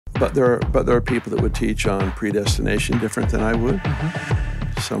But there are people that would teach on predestination different than I would.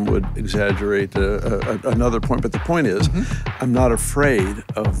 Some would exaggerate another point, but the point is, I'm not afraid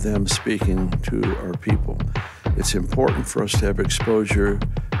of them speaking to our people. It's important for us to have exposure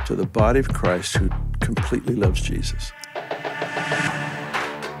to the body of Christ who completely loves Jesus.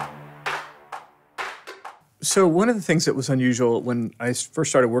 So one of the things that was unusual when I first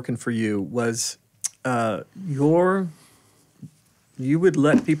started working for you was you would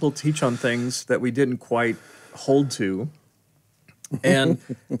let people teach on things that we didn't quite hold to. And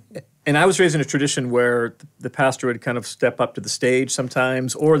I was raised in a tradition where the pastor would kind of step up to the stage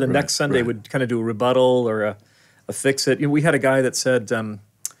sometimes, or the next Sunday would kind of do a rebuttal or a fix-it. You know, we had a guy that said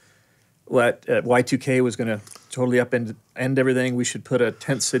Y2K was going to totally upend everything. We should put a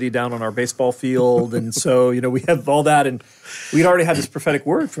tent city down on our baseball field. And so, you know, we have all that. And we'd already had this prophetic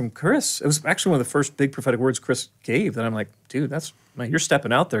word from Kris. It was actually one of the first big prophetic words Kris gave. And I'm like, dude, you're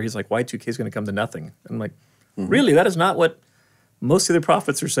stepping out there. He's like, Y2K is going to come to nothing. I'm like, really? That is not what most of the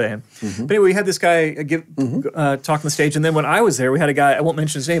prophets are saying. But anyway, we had this guy talk on the stage. And then when I was there, we had a guy, I won't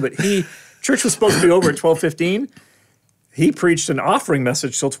mention his name, but church was supposed to be over at 12:15. He preached an offering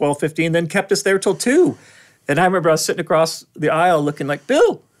message till 12:15, then kept us there till 2. And I remember I was sitting across the aisle looking like,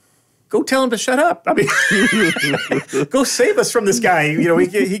 Bill, go tell him to shut up. I mean, go save us from this guy. You know,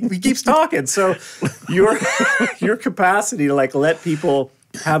 he keeps talking. So your capacity to like let people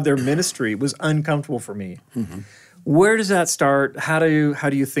have their ministry was uncomfortable for me. Where does that start? How do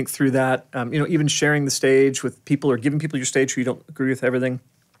you think through that? You know, even sharing the stage with people or giving people your stage who you don't agree with everything.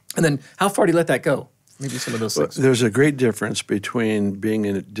 And then how far do you let that go? Maybe some of those things. There's a great difference between being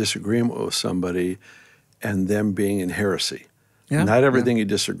in a disagreement with somebody and them being in heresy. Yeah, not everything you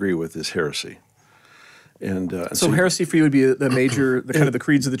disagree with is heresy. And so heresy for you would be the major, kind of the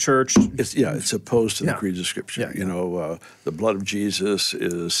creeds of the church. It's opposed to the creeds of Scripture. Yeah, yeah. You know, the blood of Jesus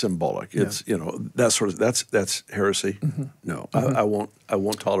is symbolic. It's you know that sort of that's heresy. No, I won't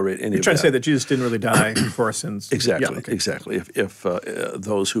tolerate any of that. You're trying to say that Jesus didn't really die for our sins. Exactly, yeah, okay. Exactly. If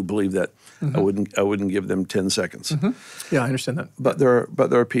those who believe that, I wouldn't give them 10 seconds. Yeah, I understand that. But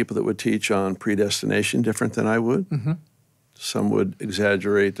there are people that would teach on predestination different than I would. Some would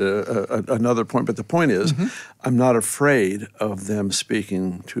exaggerate another point, but the point is, I'm not afraid of them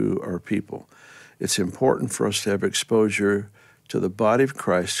speaking to our people. It's important for us to have exposure to the body of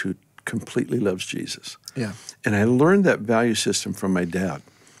Christ who completely loves Jesus. Yeah. And I learned that value system from my dad.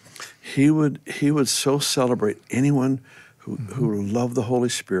 He would so celebrate anyone who loved the Holy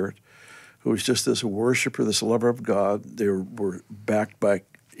Spirit, who was just this worshiper, this lover of God. They were backed by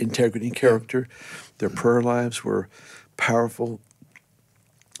integrity and character. Their prayer lives were powerful.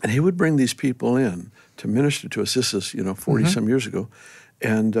 And he would bring these people in to minister to us. This is, 40-some years ago.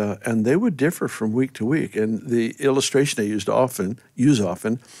 And they would differ from week to week. And the illustration I use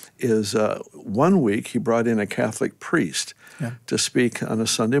often is 1 week he brought in a Catholic priest to speak on a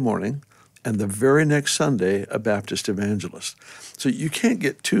Sunday morning, and the very next Sunday, a Baptist evangelist. So you can't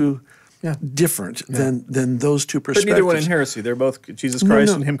get too different than those two perspectives. But neither one in heresy. They're both Jesus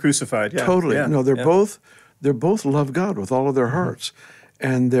Christ and Him crucified. Yeah. Totally. Yeah. No, they're both love God with all of their hearts.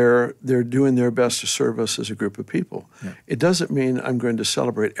 And they're doing their best to serve us as a group of people. Yeah. It doesn't mean I'm going to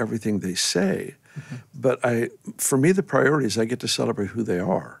celebrate everything they say, but for me, the priority is I get to celebrate who they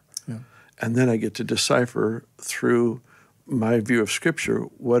are. Yeah. And then I get to decipher through my view of Scripture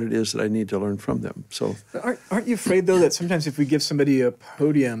what it is that I need to learn from them. So, aren't you afraid, though, that sometimes if we give somebody a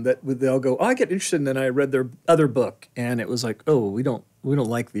podium, that they'll go, "Oh, I get interested," and then I read their other book, and it was like, "Oh, we don't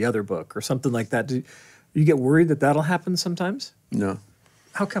like the other book," or something like that. Do you get worried that that'll happen sometimes? No.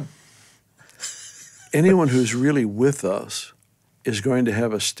 How come? Anyone who's really with us is going to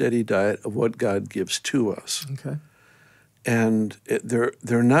have a steady diet of what God gives to us. Okay. And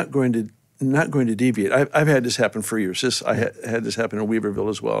they're not going to deviate. I've had this happen for years. I had this happen in Weaverville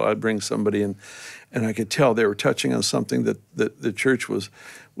as well. I'd bring somebody in, and I could tell they were touching on something that the church was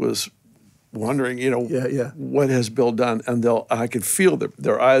wondering, what has Bill done? And I could feel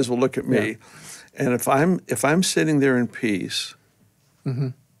their eyes will look at me, and if I'm sitting there in peace,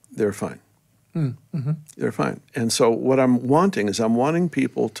 they're fine. They're fine. And so what I'm wanting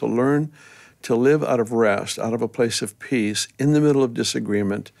people to learn to live out of rest, out of a place of peace, in the middle of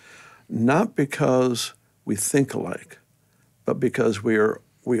disagreement, not because we think alike, but because we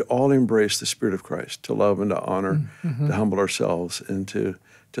all embrace the Spirit of Christ, to love and to honor, to humble ourselves, and to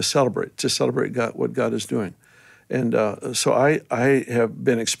celebrate God, what God is doing. And so I have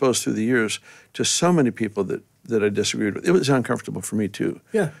been exposed through the years to so many people that I disagreed with. It was uncomfortable for me too.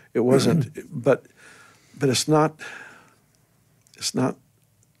 Yeah, it wasn't, but it's not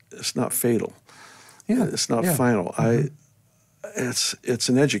fatal. Yeah, it's not final. it's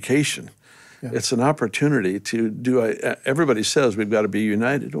an education. Yeah. It's an opportunity to do. Everybody says we've got to be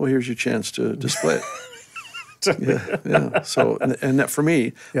united. Well, here's your chance to display it. Yeah. So, and that for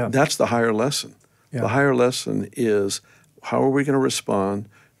me, that's the higher lesson. Yeah. The higher lesson is, how are we going to respond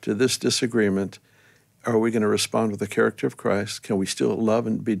to this disagreement? Are we going to respond with the character of Christ? Can we still love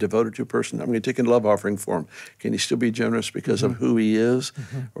and be devoted to a person? I'm going to take a love offering for him. Can he still be generous because of who he is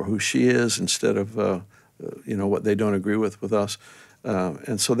or who she is, instead of what they don't agree with us?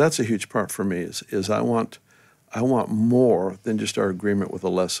 And so that's a huge part for me. Is I want more than just our agreement with a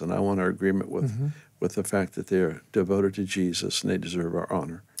lesson. I want our agreement with the fact that they're devoted to Jesus and they deserve our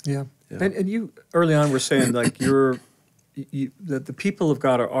honor. Yeah. And you early on were saying like that the people of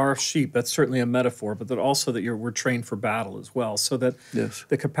God are our sheep. That's certainly a metaphor, but that also that we're trained for battle as well. So that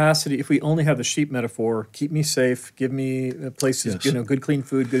the capacity, if we only have the sheep metaphor, keep me safe, give me places, good clean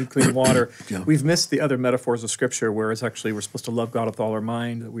food, good clean water. We've missed the other metaphors of Scripture, where it's actually we're supposed to love God with all our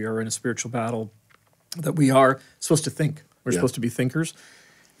mind, that we are in a spiritual battle, that we are supposed to think. We're supposed to be thinkers.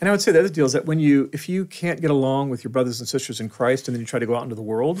 And I would say the other deal is that if you can't get along with your brothers and sisters in Christ, and then you try to go out into the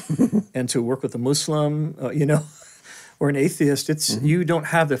world and to work with a Muslim, or an atheist, you don't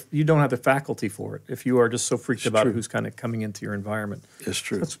have the faculty for it if you are just so freaked about who's kind of coming into your environment. It's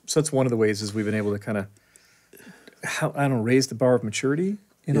true. So that's one of the ways is we've been able to kind of raise the bar of maturity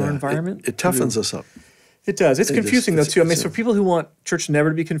in our environment. It toughens us up. It does. It's confusing though too. I mean, so for people who want church never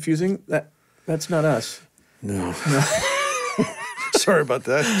to be confusing, that's not us. No. Sorry about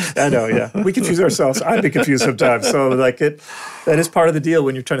that. I know, yeah. We confuse ourselves. I'd be confused sometimes. So that is part of the deal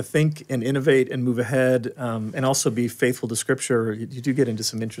when you're trying to think and innovate and move ahead, and also be faithful to Scripture. You do get into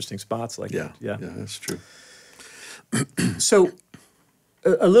some interesting spots like that. Yeah, that's true. So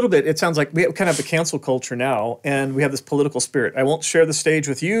a little bit, it sounds like we kind of have the cancel culture now, and we have this political spirit. I won't share the stage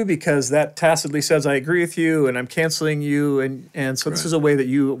with you because that tacitly says I agree with you and I'm canceling you. And so this is a way that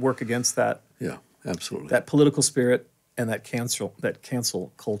you work against that. Yeah, absolutely. That political spirit. And that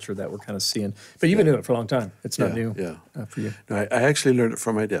cancel culture that we're kind of seeing. But you've been doing it for a long time. It's not new for you. No, I actually learned it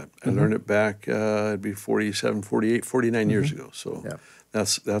from my dad. I learned it back, it'd be 47, 48, 49 years ago. So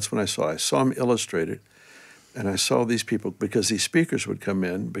that's when I saw him illustrate it. And I saw these people, because these speakers would come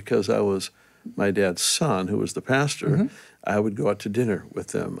in, because I was my dad's son, who was the pastor, I would go out to dinner with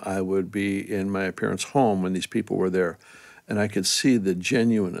them. I would be in my parents' home when these people were there. And I could see the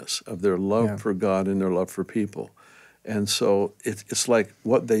genuineness of their love for God and their love for people. And so it's like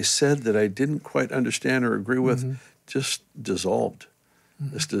what they said that I didn't quite understand or agree with just dissolved.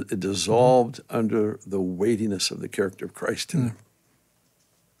 It dissolved under the weightiness of the character of Christ in them.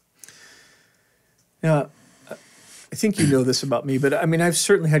 Now, I think you know this about me, but I mean, I've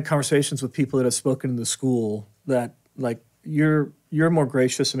certainly had conversations with people that have spoken in the school that, like, you're more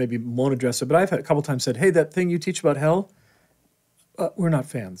gracious and maybe won't address it, but I've had a couple times said, hey, that thing you teach about hell, we're not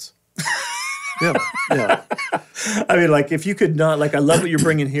fans. Yeah. I mean, like, if you could not, like, I love what you're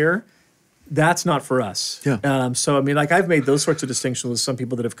bringing here. That's not for us. Yeah. So, I mean, like, I've made those sorts of distinctions with some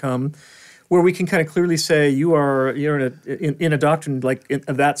people that have come, where we can kind of clearly say you're in a doctrine like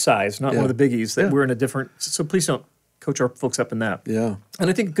of that size, not one of the biggies. That we're in a different. So please don't coach our folks up in that. Yeah. And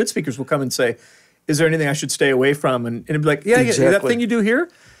I think good speakers will come and say, "Is there anything I should stay away from?" And it'd be like, "Yeah, that thing you do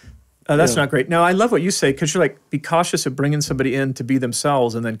here." That's not great. Now, I love what you say, because you're like, be cautious of bringing somebody in to be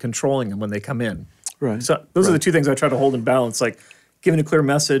themselves and then controlling them when they come in. Right. So those are the two things I try to hold in balance, like giving a clear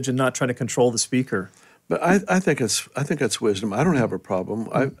message and not trying to control the speaker. But I think it's wisdom. I don't have a problem.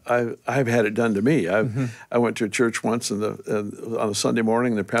 I've had it done to me. I went to a church once, and on a Sunday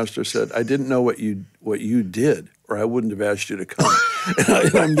morning, the pastor said, "I didn't know what you did, or I wouldn't have asked you to come."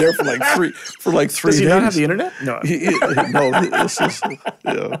 And I'm there for like 3 days. Does he not have the internet? No. No. This is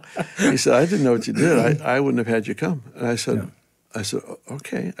He said, "I didn't know what you did. I wouldn't have had you come." And I said,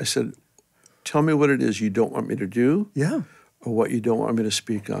 "Okay." I said, "Tell me what it is you don't want me to do." Yeah. Or what you don't want me to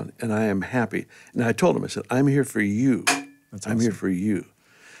speak on, and I am happy. And I told him, I said, I'm here for you. I'm here for you.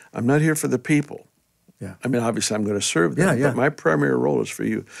 I'm not here for the people. Yeah. I mean, obviously, I'm going to serve them, but my primary role is for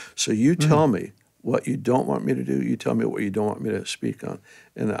you. So you tell me what you don't want me to do. You tell me what you don't want me to speak on,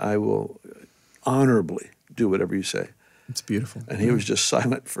 and I will honorably do whatever you say. It's beautiful. And he was just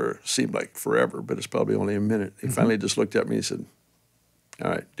silent seemed like forever, but it's probably only a minute. He finally just looked at me and said, all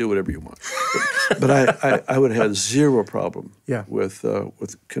right, do whatever you want. But I would have had zero problem with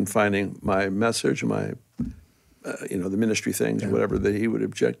confining my message, my the ministry things, whatever that he would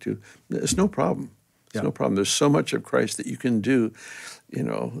object to. It's no problem. It's no problem. There's so much of Christ that you can do,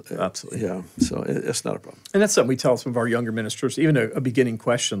 Absolutely. Yeah, so it's not a problem. And that's something we tell some of our younger ministers, even a beginning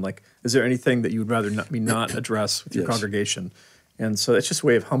question, like, is there anything that you would rather not address with your congregation? And so it's just a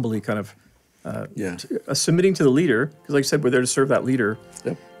way of humbly kind of Submitting to the leader, because like I said, we're there to serve that leader.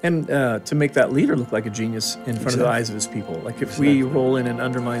 Yep. And to make that leader look like a genius in front of the eyes of his people. Like if we roll in and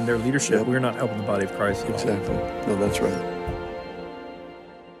undermine their leadership, we're not helping the body of Christ at all. Exactly. No, that's right.